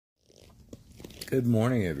Good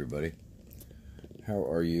morning, everybody. How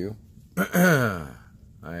are you? I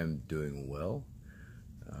am doing well.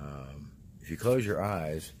 If you close your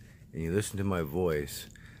eyes and you listen to my voice,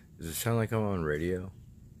 does it sound like I'm on radio?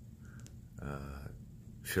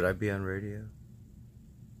 Should I be on radio?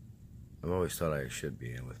 I've always thought I should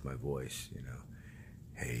be in with my voice, you know.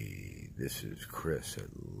 Hey, this is Chris at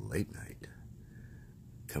Late Night,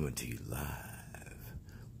 coming to you live,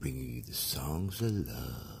 bringing you the songs of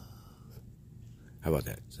love. How about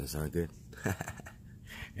that? Does that sound good?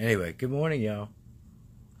 Anyway, good morning, y'all.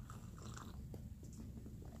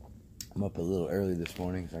 I'm up a little early this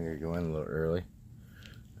morning, so I'm going to go in a little early.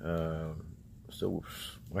 Still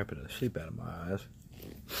wiping the sleep out of my eyes.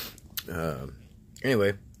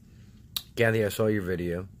 Anyway, Kathy, I saw your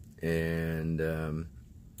video, and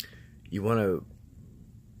you want to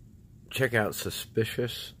check out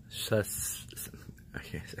Suspicious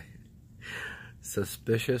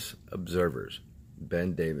Observers.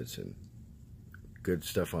 Ben Davidson, good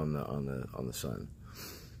stuff on the sun.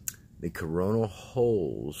 The coronal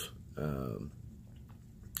holes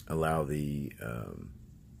allow the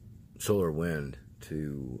solar wind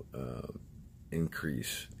to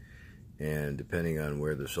increase, and depending on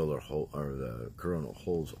where the solar hole or the coronal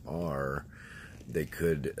holes are, they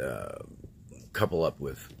could couple up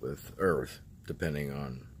with Earth, depending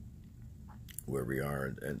on where we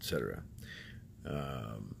are, etc.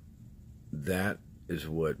 That is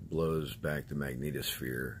what blows back the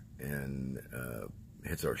magnetosphere and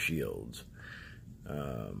hits our shields.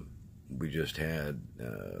 We just had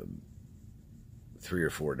 3 or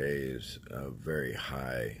 4 days of very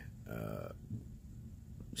high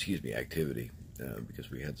activity because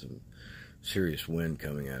we had some serious wind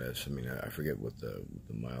coming at us. I mean, I forget what the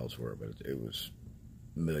miles were, but it was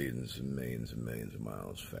millions and millions and millions of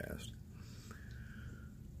miles fast.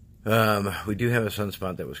 We do have a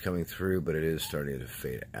sunspot that was coming through, but it is starting to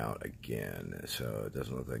fade out again, so it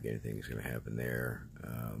doesn't look like anything's going to happen there.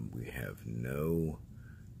 We have no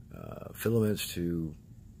filaments to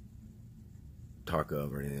talk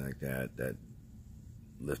of or anything like that that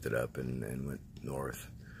lifted up and went north.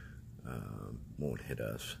 Won't hit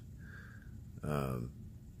us.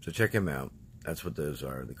 So check them out. That's what those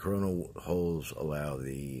are. The coronal holes allow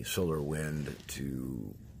the solar wind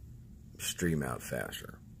to stream out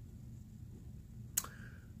faster.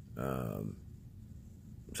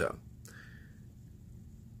 So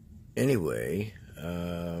anyway,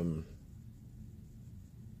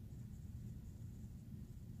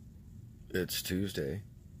 it's Tuesday.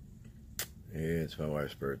 It's my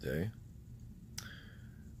wife's birthday.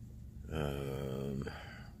 I don't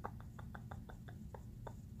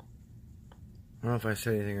know if I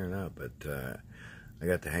said anything or not, but I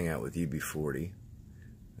got to hang out with UB40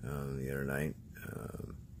 the other night.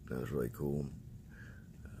 That was really cool.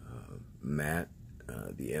 Matt,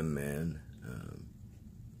 the M-Man, I'm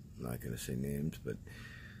not going to say names, but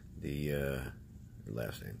the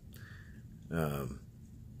last name.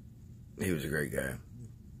 He was a great guy.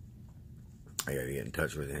 I got to get in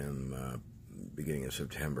touch with him beginning of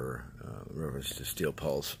September in reference to Steel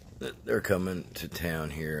Pulse. They're coming to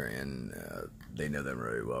town here, and they know them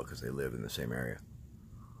really well because they live in the same area.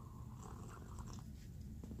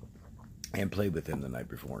 And played with them the night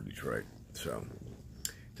before in Detroit. So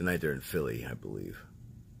tonight they're in Philly, I believe.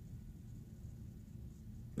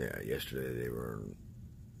 Yeah, yesterday they were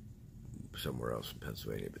somewhere else in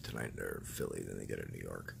Pennsylvania, but tonight they're in Philly, then they go to New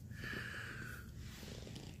York.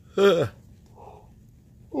 So,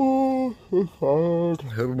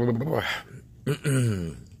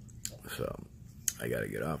 I gotta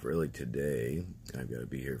get off early today. I've got to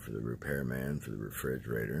be here for the repairman for the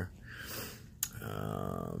refrigerator.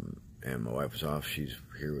 And my wife was off. She's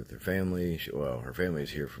here with her family. Her family's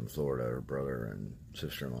here from Florida, her brother and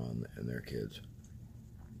sister-in-law and their kids.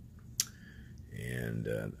 And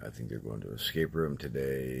I think they're going to an escape room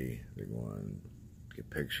today. They're going to get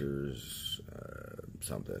pictures,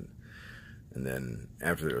 something. And then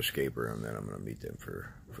after their escape room, then I'm going to meet them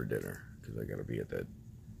for dinner. Because I got to be at that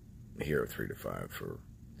here at 3 to 5 for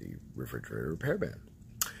the refrigerator repair ban.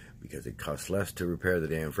 Because it costs less to repair the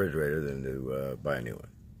damn refrigerator than to buy a new one.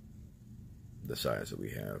 The size that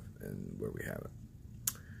we have and where we have it.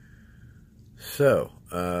 So,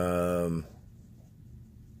 other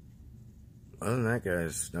than that,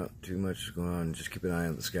 guys, not too much going on. Just keep an eye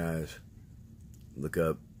on the skies. Look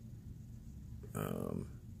up.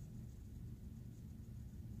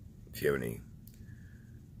 If you have any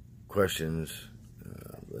questions,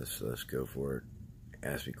 let's go for it.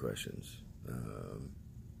 Ask me questions.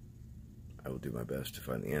 I will do my best to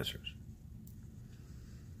find the answers.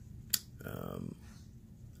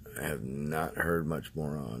 I have not heard much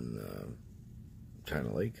more on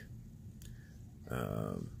China Lake.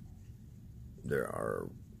 There are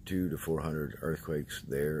 200 to 400 earthquakes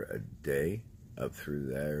there a day, up through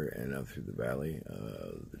there and up through the valley,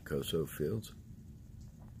 the Coso fields.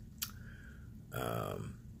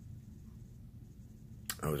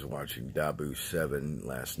 I was watching Dabu 7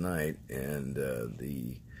 last night, and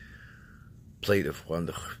the plate of Juan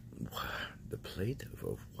de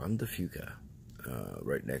Fuca,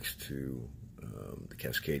 right next to the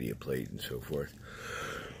Cascadia plate and so forth.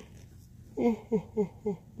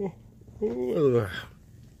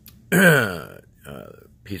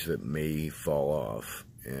 Piece of it may fall off,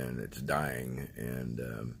 and it's dying, and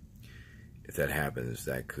if that happens,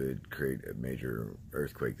 that could create a major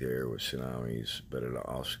earthquake there with tsunamis, but it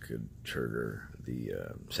also could trigger the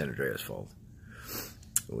San Andreas Fault,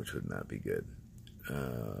 which would not be good.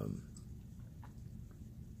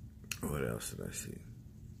 What else did I see?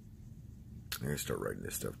 I'm going to start writing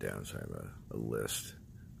this stuff down so I have a list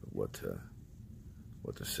of what to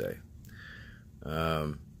say.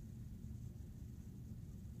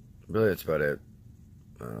 Really, that's about it.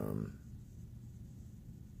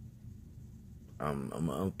 I'm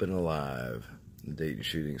up and alive. The Dayton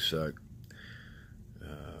shootings suck.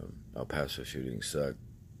 El Paso shootings suck.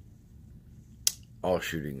 All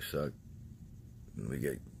shootings suck. We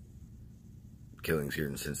get killings here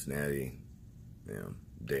in Cincinnati,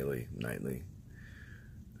 daily, nightly.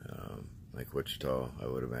 Like Wichita, I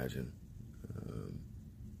would imagine.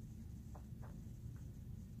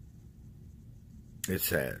 It's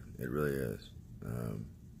sad. It really is.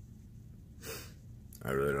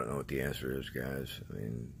 I really don't know what the answer is, guys. I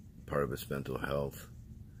mean, part of it's mental health.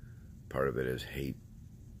 Part of it is hate.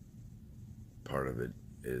 Part of it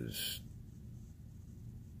is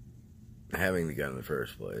having the gun in the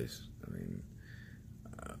first place. I mean,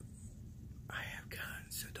 I have guns,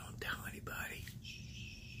 so don't tell anybody.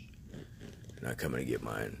 They're not coming to get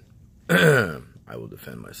mine. I will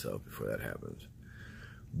defend myself before that happens.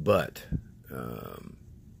 But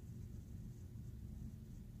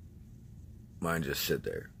mine just sit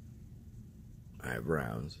there. I have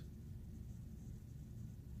rounds,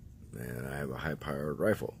 and I have a high-powered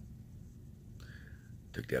rifle.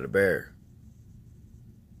 Took down a bear.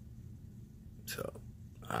 So,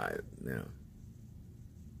 I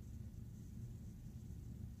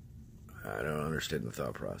don't understand the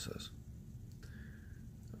thought process.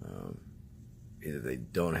 Either they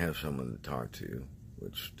don't have someone to talk to,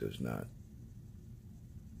 which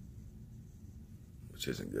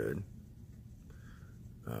isn't good.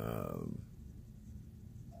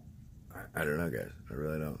 I don't know, guys. I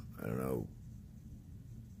really don't. I don't know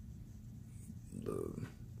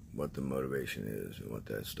what the motivation is and what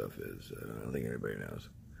that stuff is. I don't think anybody knows.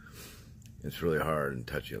 It's really hard and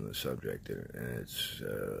touchy on the subject, and it's, I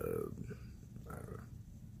don't know.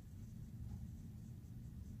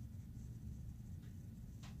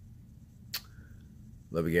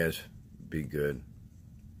 Love you guys. Be good.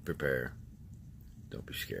 Prepare. Don't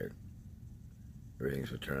be scared. Everything's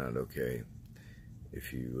going to turn out okay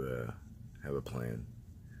if you have a plan.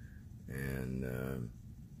 And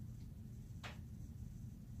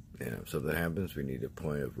if something happens, we need a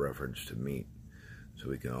point of reference to meet so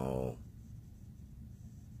we can all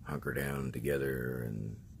hunker down together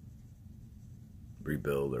and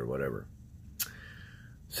rebuild or whatever.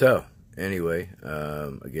 So, anyway,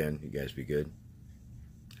 again, you guys be good.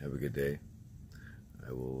 Have a good day.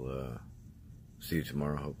 I will see you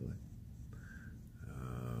tomorrow, hopefully.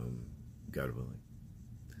 God willing.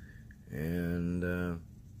 And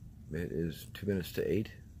it is 2 minutes to 8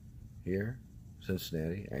 here,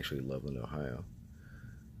 Cincinnati, actually Loveland, Ohio,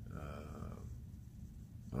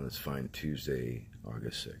 on this fine Tuesday,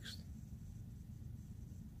 August 6th.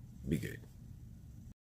 Be good.